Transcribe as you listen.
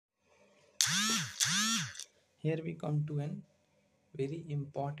Here we come to an very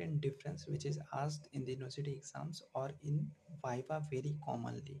important difference which is asked in the university exams or in viva very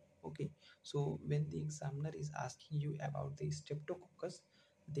commonly. Okay, so when the examiner is asking you about the streptococcus,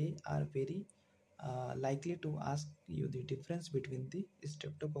 they are very likely to ask you the difference between the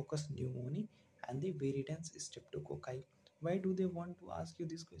streptococcus pneumoniae and the viridans streptococci. Why do they want to ask you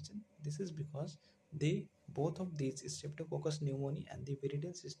this question? This is because they both of these streptococcus pneumoniae and the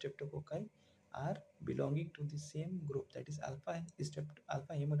viridans streptococci are belonging to the same group, that is alpha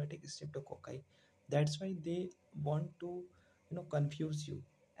hemolytic streptococci. That's why they want to confuse you,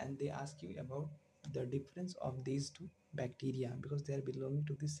 and they ask you about the difference of these two bacteria because they are belonging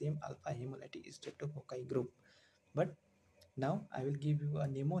to the same alpha hemolytic streptococci group. But now I will give you a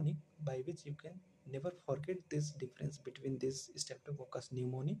mnemonic by which you can never forget this difference between this streptococcus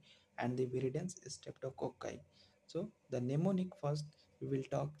pneumoniae and the viridans streptococci. So the mnemonic first we will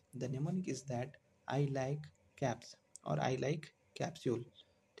talk. The mnemonic is that I like caps or I like capsule.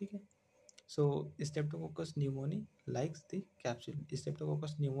 Okay. So Streptococcus pneumoniae likes the capsule.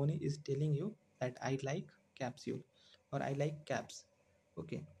 Streptococcus pneumoniae is telling you that I like capsule or I like caps.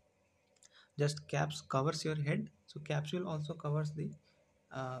 Okay. Just caps covers your head, so capsule also covers the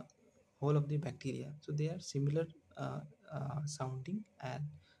uh, whole of the bacteria. So they are similar sounding, and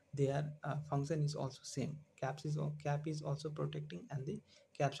their function is also same. Cap is also protecting and the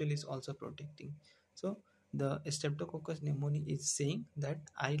capsule is also protecting. So the streptococcus pneumoniae is saying that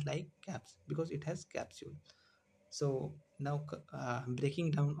I like caps because it has capsule. So now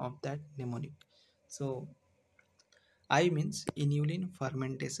breaking down of that mnemonic. So I means inulin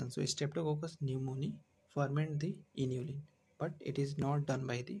fermentation. So Streptococcus pneumoniae ferment the inulin, but it is not done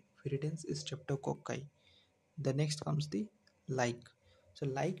by the Viridans streptococci. The next comes the like. So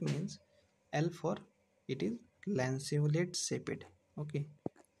like means L for it is lanceolate sapid. Okay,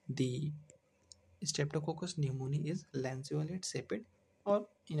 the Streptococcus pneumoniae is lanceolate sapid, or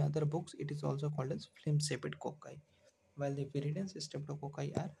in other books it is also called as phlegm sapid cocci, while the Viridans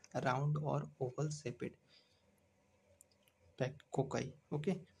streptococci are round or oval sapid cocci.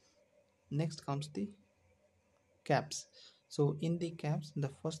 Okay. Next comes the caps. So in the caps, the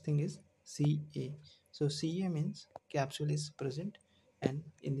first thing is Ca. So Ca means capsule is present, and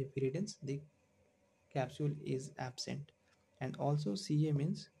in the viridans the capsule is absent. And also Ca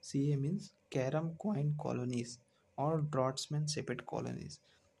means carom coin colonies or Draughtsman sepet colonies.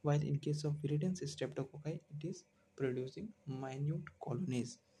 While in case of viridans streptococci, it is producing minute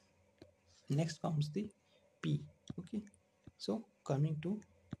colonies. Next comes the P. Okay. So coming to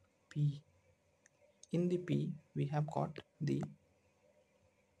P. In the P, we have got the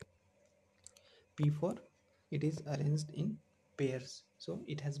P4. It is arranged in pairs, so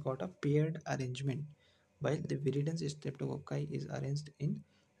it has got a paired arrangement, while the viridans streptococci is arranged in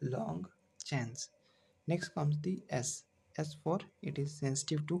long chains. Next comes the S. S for it is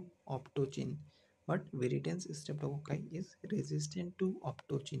sensitive to optocin, but viridans streptococci is resistant to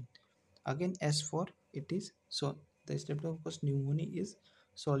optocin. Again S for it is, so the streptococcus pneumoniae is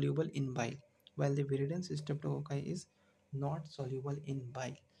soluble in bile, while the viridans streptococci is not soluble in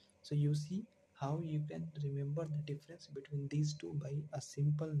bile. So you see how you can remember the difference between these two by a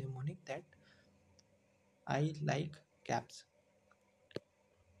simple mnemonic, that I like caps.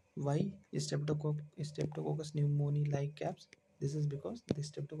 Why Streptococcus pneumoniae like caps? This is because the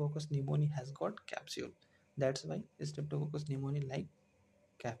Streptococcus pneumoniae has got capsule. That's why Streptococcus pneumoniae like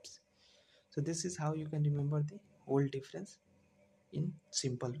caps. So this is how you can remember the whole difference in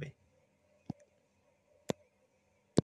simple way.